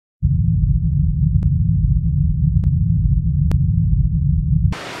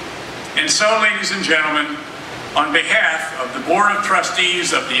And so, ladies and gentlemen, on behalf of the Board of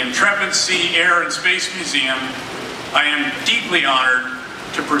Trustees of the Intrepid Sea, Air, and Space Museum, I am deeply honored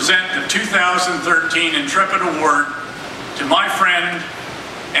to present the 2013 Intrepid Award to my friend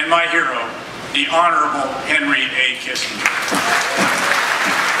and my hero, the Honorable Henry A. Kissinger.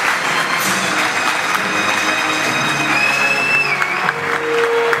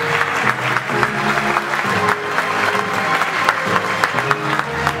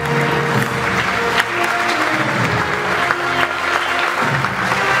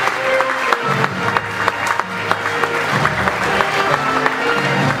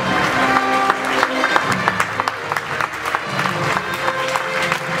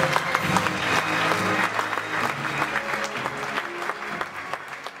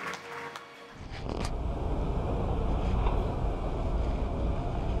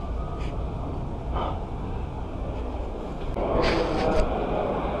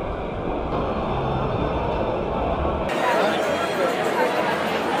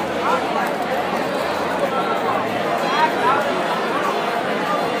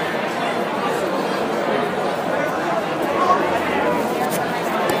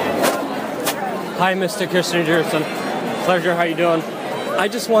 Hi, Mr. Kissinger. It's a pleasure. How you doing? I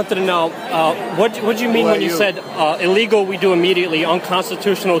just wanted to know, what do you mean when you said illegal we do immediately,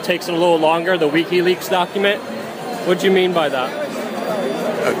 unconstitutional takes a little longer, the WikiLeaks document? What do you mean by that?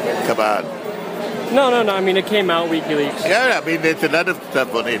 Come on. No. I mean, it came out, WikiLeaks. Yeah, I mean, there's a lot of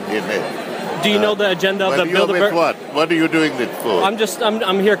stuff on it in there. Do you know the agenda of the Bilderberg? What? What are you doing this for?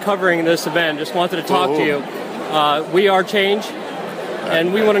 I'm here covering this event. Just wanted to talk to you. We are change.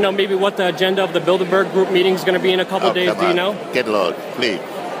 And we want to know maybe what the agenda of the Bilderberg Group meeting is going to be in a couple days. Do you know? Get lost, please.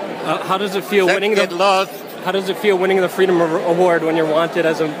 How does it feel winning get lost. How does it feel winning the Freedom Award when you're wanted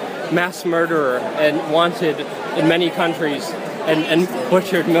as a mass murderer and wanted in many countries and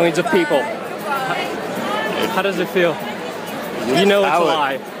butchered millions of people? How does it feel? You know it's a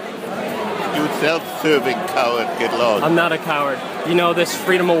lie. You self-serving coward, get lost. I'm not a coward. You know this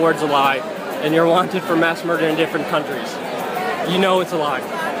Freedom Award's a lie, and you're wanted for mass murder in different countries. You know it's a lie.